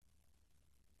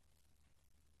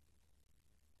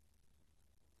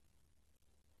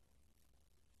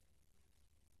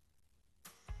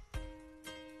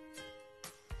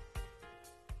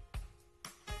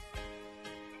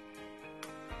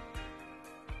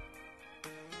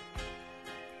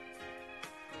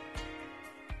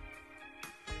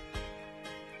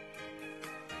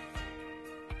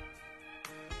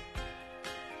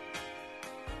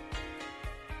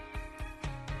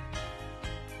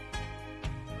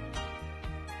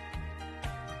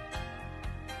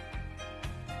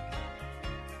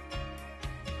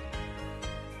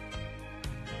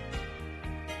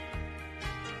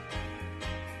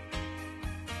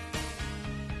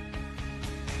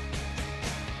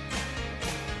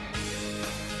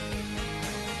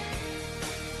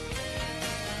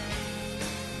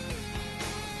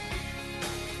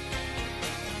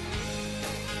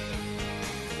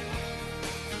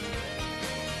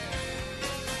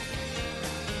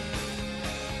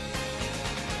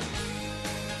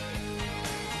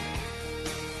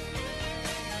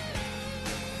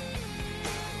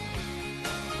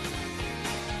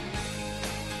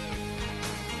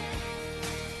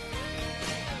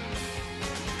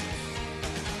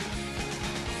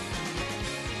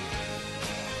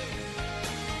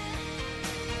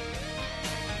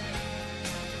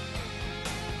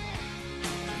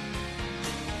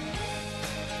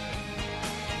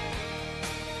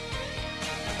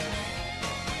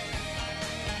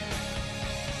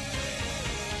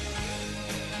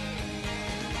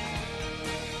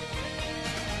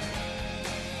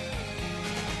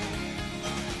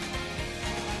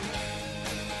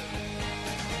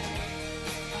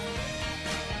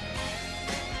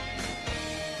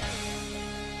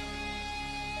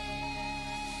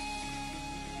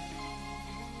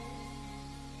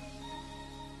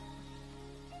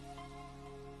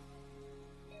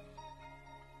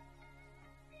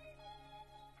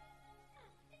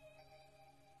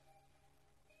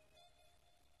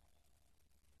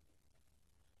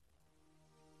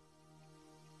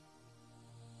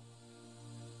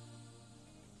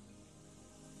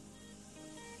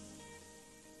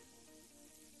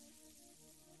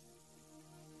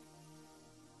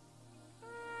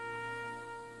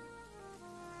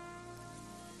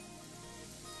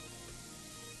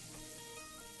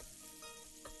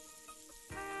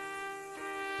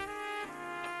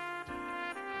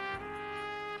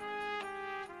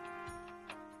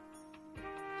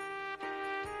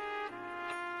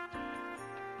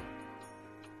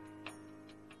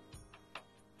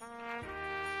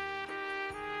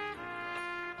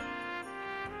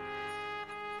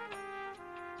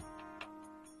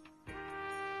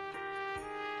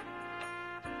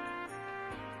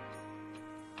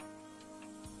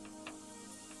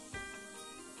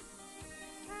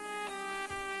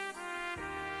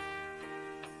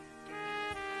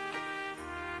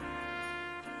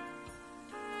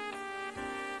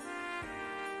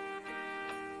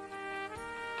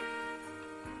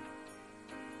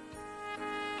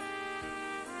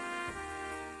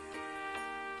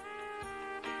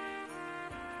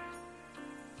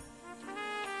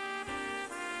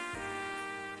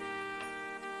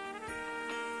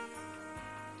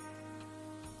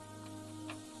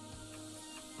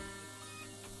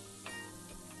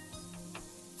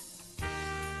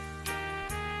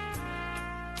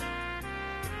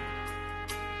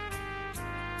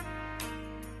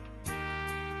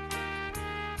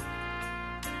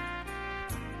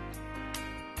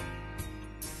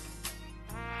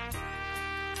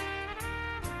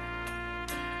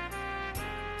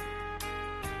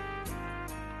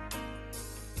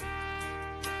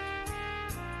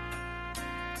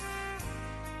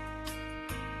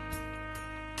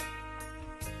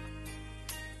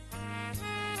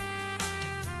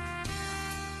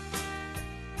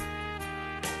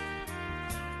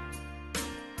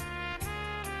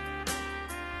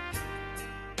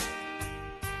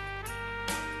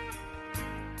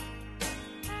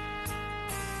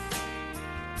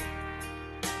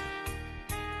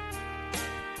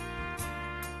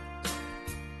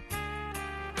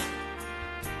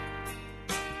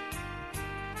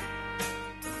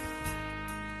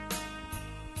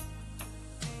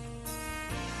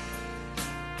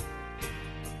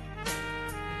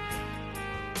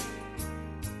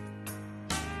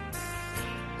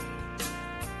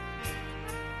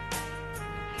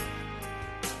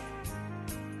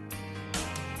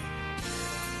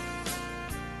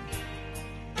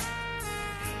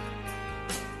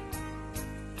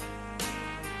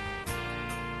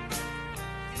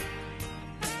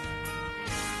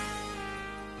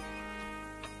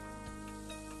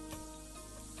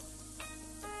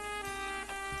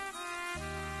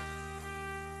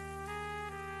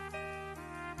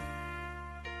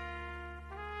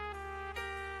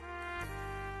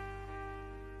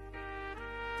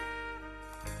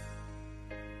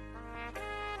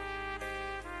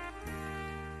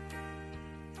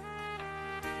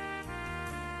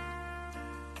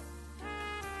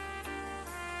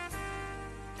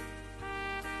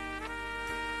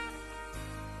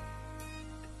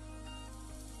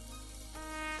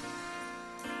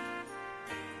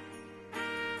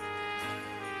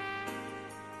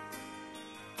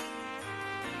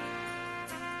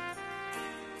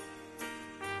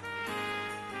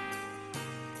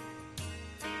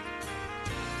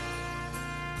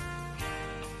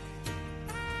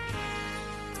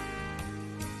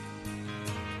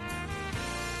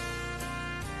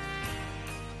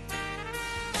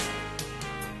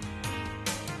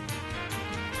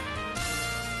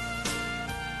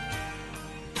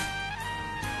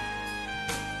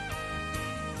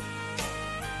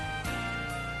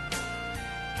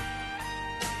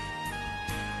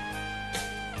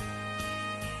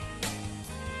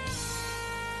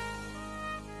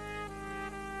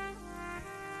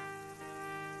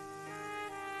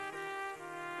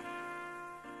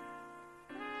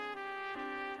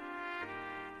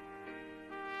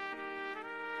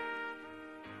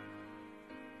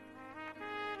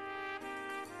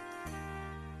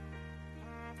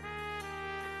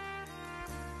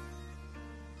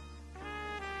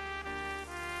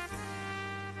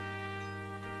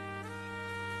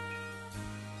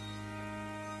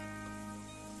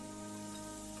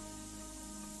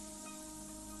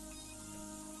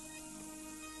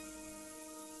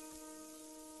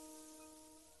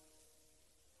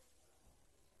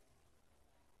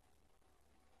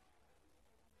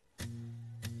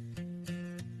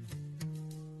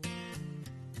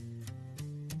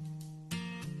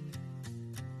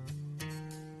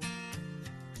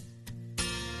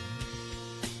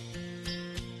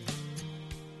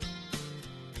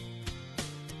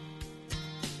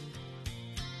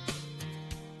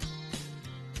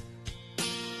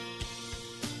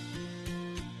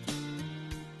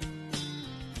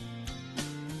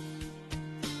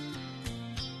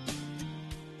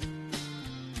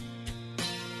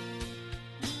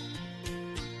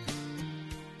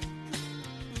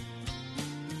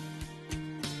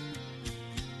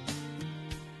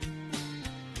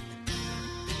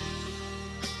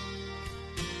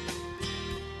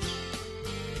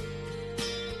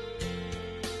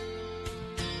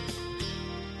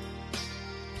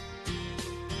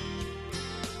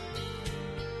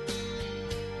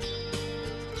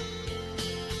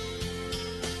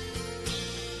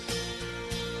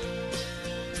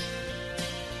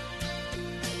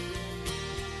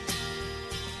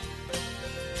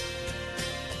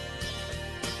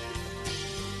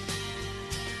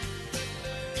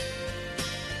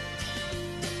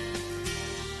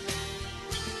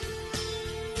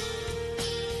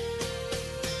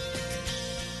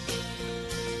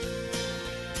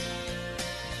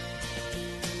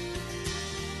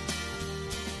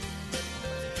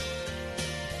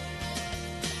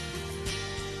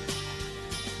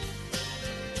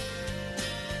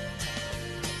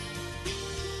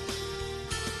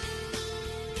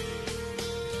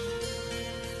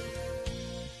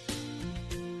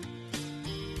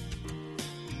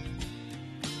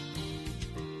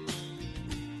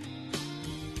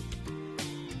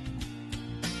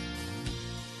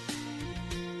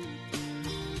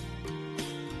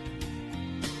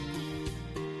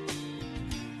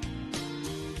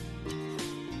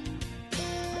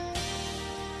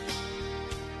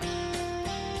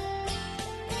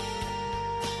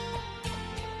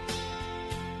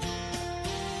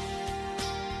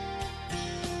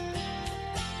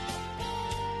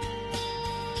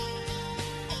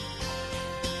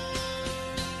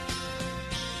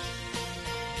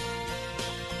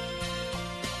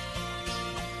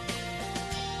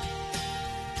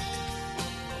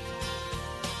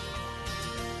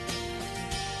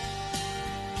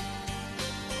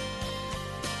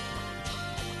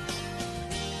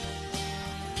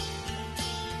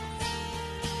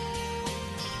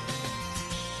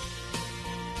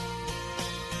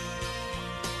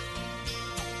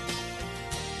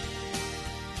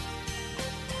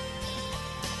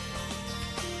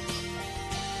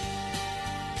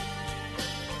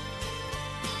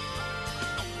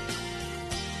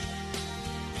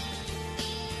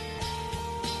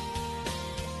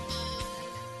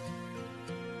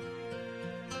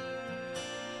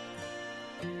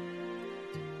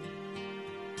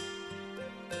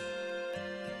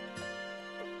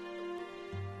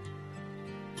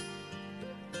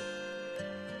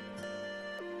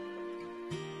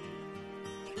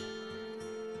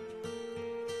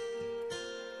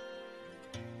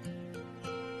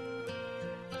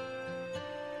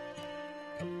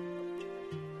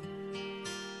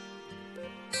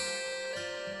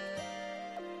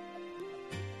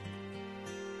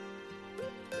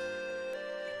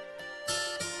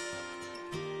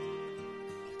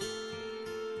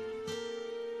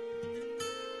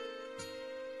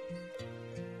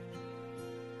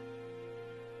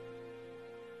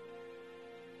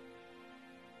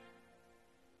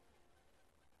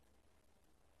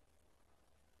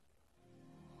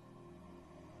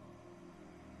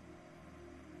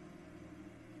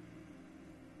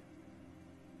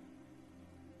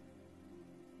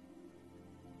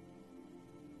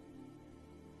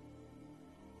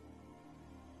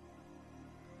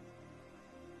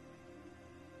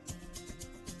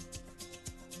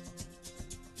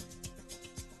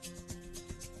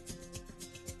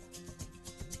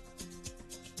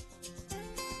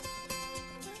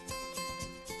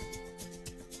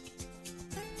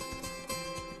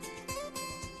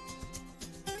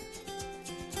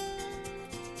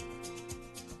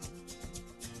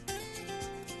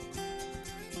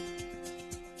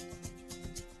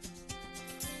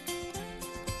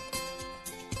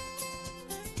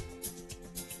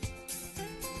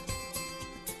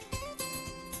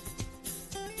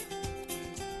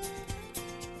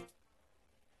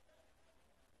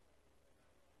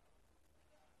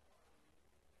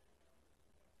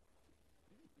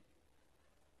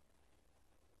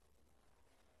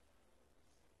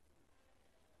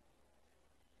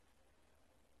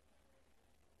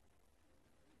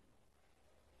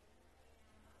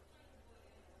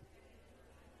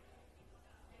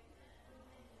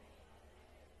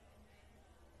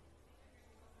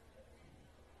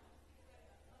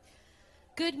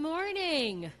Good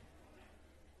morning.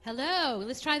 Hello.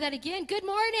 Let's try that again. Good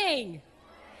morning.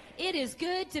 It is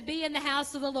good to be in the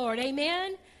house of the Lord.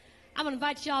 Amen. I'm going to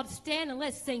invite y'all to stand and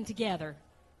let's sing together.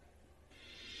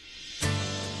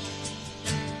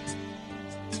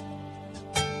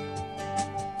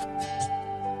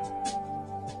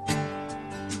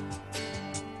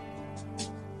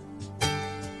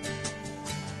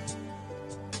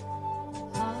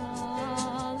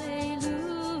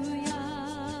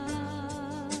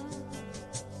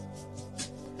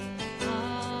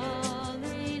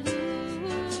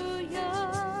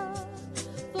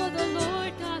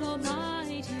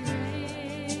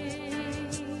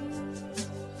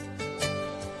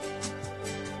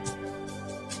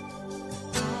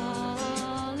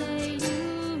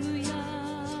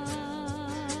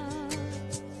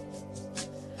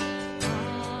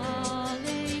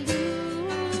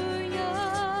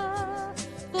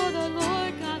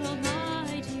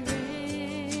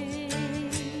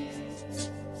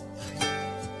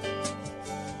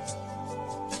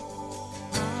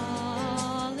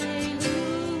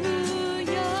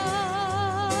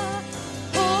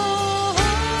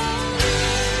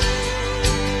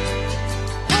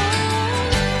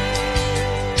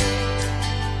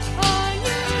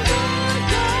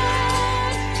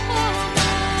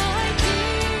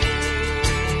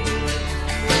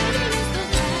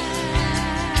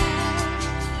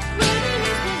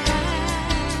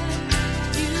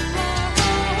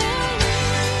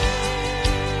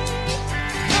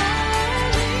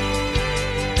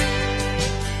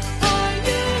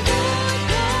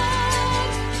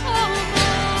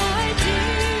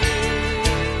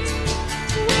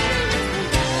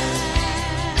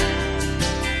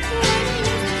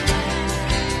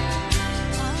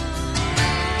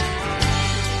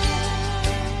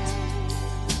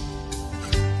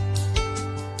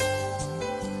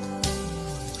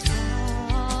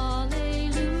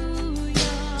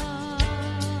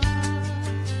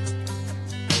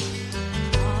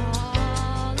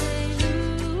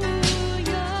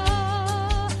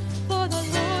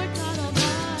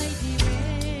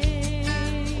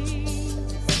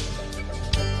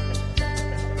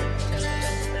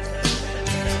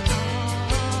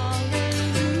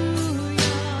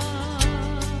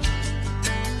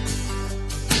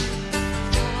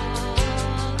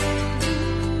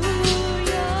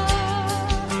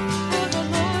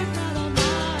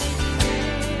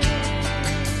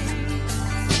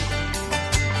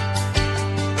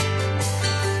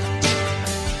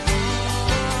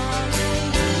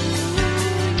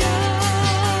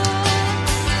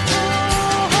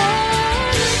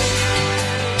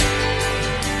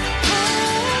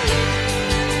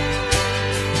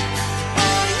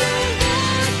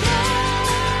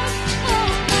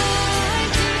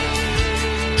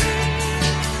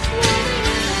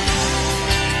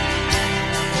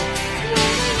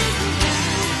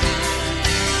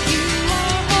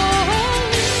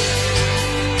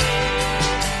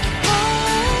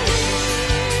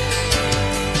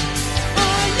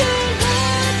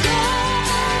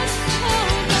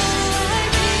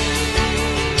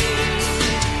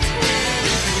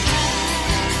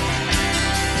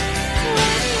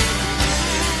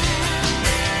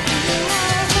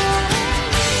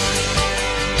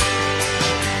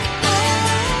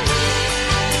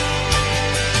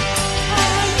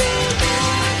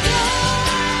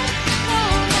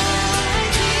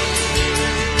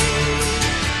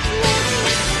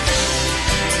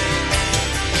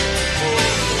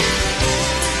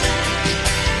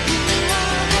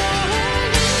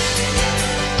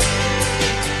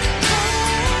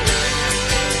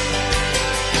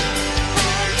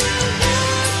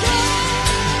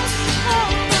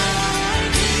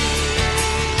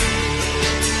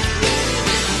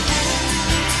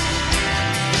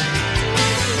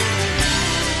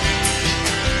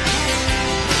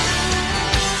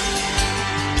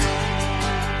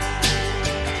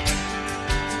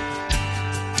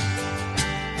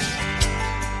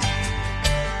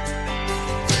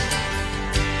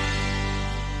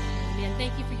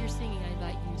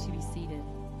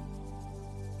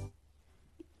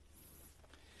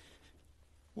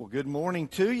 Good morning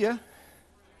to you.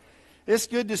 It's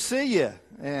good to see you,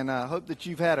 and I hope that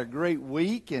you've had a great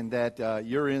week and that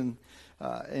you're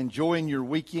enjoying your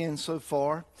weekend so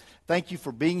far. Thank you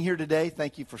for being here today.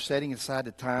 Thank you for setting aside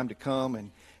the time to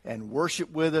come and worship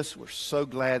with us. We're so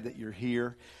glad that you're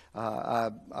here.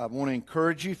 I want to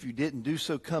encourage you, if you didn't do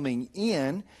so coming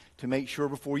in, to make sure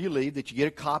before you leave that you get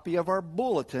a copy of our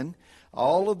bulletin.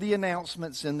 All of the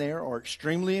announcements in there are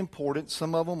extremely important.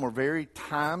 Some of them are very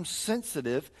time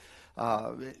sensitive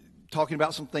talking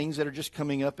about some things that are just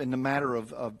coming up in the matter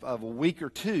of a week or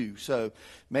two. So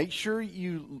make sure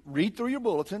you read through your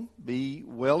bulletin, be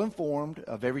well informed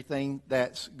of everything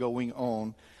that's going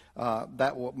on.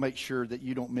 That will make sure that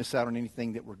you don't miss out on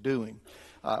anything that we're doing.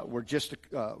 We're just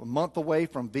a month away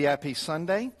from VIP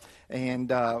Sunday, and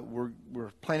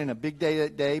we're planning a big day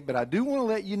that day. But I do want to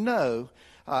let you know,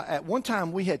 at one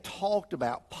time we had talked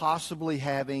about possibly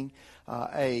having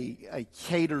a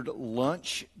catered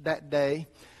lunch that day,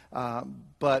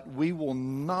 but we will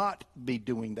not be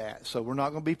doing that. So we're not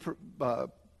going to be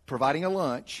providing a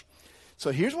lunch.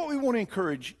 So here's what we want to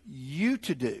encourage you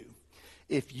to do.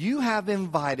 If you have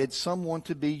invited someone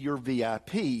to be your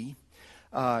VIP,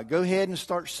 go ahead and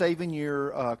start saving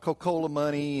your Coca-Cola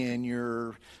money and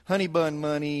your honey bun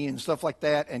money and stuff like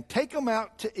that, and take them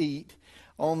out to eat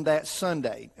on that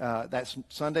Sunday. That's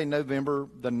Sunday, November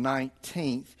the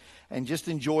 19th, and just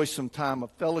enjoy some time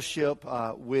of fellowship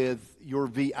with your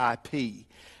VIP.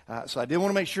 So I did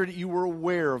want to make sure that you were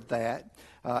aware of that.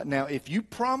 Now, if you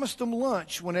promised them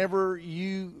lunch whenever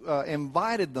you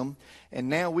invited them, and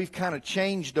now we've kind of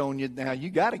changed on you, now you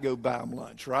got to go buy them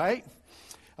lunch, right?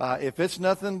 If it's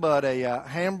nothing but a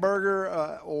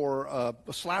hamburger or a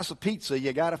slice of pizza,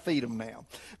 you got to feed them now.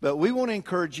 But we want to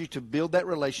encourage you to build that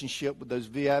relationship with those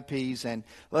VIPs and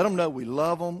let them know we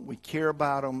love them, we care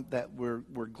about them, that we're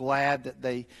glad that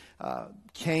they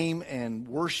came and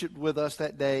worshiped with us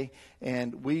that day,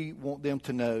 and we want them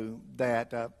to know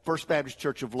that First Baptist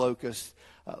Church of Locust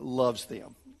loves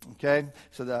them. Okay,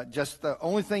 so just the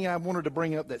only thing I wanted to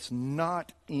bring up that's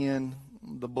not in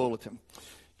the bulletin.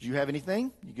 Do you have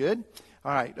anything? You good?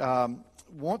 All right.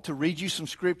 Want to read you some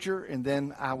scripture, and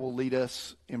then I will lead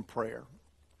us in prayer.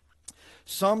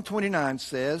 Psalm 29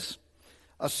 says,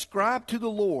 "Ascribe to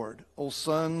the Lord, O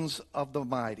sons of the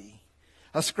mighty.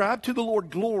 Ascribe to the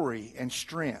Lord glory and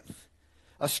strength.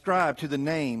 Ascribe to the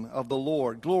name of the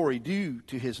Lord glory due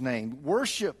to his name.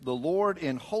 Worship the Lord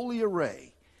in holy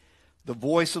array. The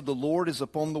voice of the Lord is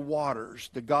upon the waters.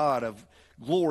 The God of glory